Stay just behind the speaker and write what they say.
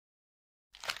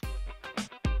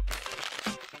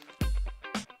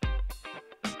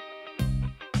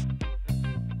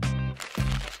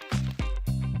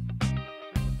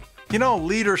You know,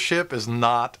 leadership is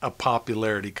not a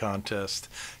popularity contest.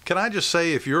 Can I just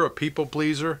say, if you're a people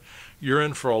pleaser, you're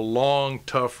in for a long,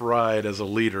 tough ride as a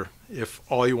leader if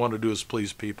all you want to do is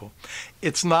please people.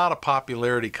 It's not a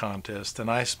popularity contest, and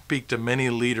I speak to many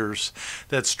leaders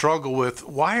that struggle with,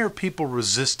 why are people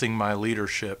resisting my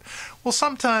leadership? Well,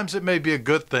 sometimes it may be a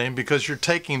good thing because you're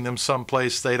taking them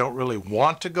someplace they don't really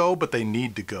want to go, but they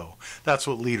need to go. That's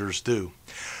what leaders do.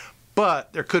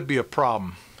 But there could be a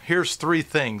problem. Here's 3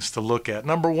 things to look at.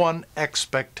 Number 1,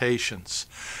 expectations.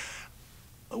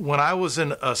 When I was a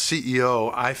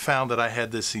CEO, I found that I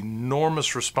had this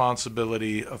enormous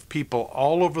responsibility of people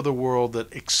all over the world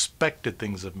that expected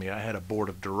things of me. I had a board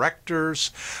of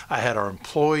directors, I had our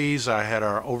employees, I had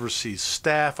our overseas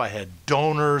staff, I had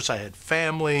donors, I had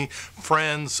family,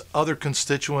 friends, other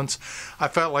constituents. I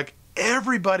felt like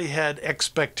everybody had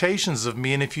expectations of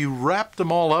me, and if you wrapped them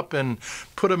all up and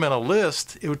put them in a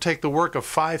list, it would take the work of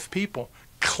 5 people.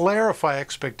 Clarify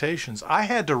expectations. I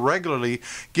had to regularly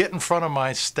get in front of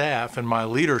my staff and my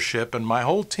leadership and my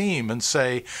whole team and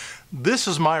say, this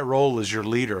is my role as your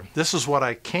leader. This is what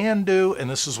I can do, and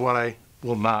this is what I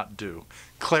will not do.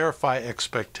 Clarify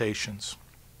expectations.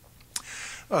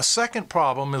 A second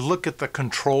problem is look at the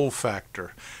control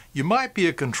factor. You might be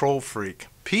a control freak.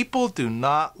 People do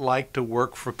not like to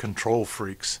work for control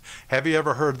freaks. Have you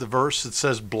ever heard the verse that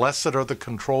says, "Blessed are the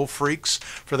control freaks,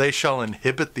 for they shall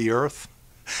inhabit the earth"?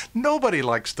 Nobody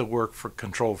likes to work for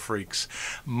control freaks.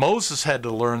 Moses had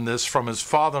to learn this from his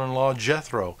father-in-law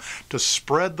Jethro, to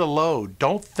spread the load.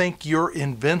 Don't think you're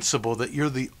invincible, that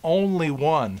you're the only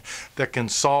one that can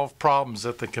solve problems,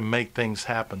 that can make things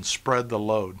happen. Spread the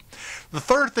load. The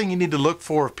third thing you need to look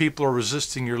for if people are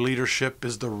resisting your leadership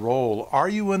is the role. Are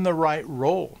you in the right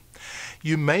role?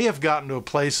 You may have gotten to a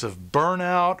place of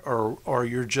burnout, or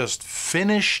you're just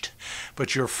finished,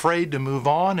 but you're afraid to move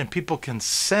on, and people can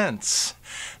sense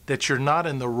that you're not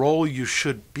in the role you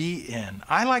should be in.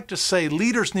 I like to say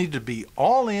leaders need to be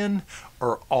all in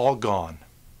or all gone.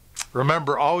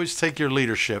 Remember, always take your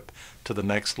leadership to the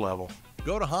next level.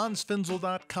 Go to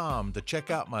hansfinzel.com to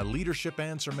check out my Leadership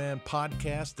Answer Man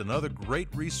podcast and other great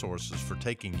resources for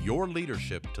taking your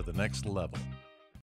leadership to the next level.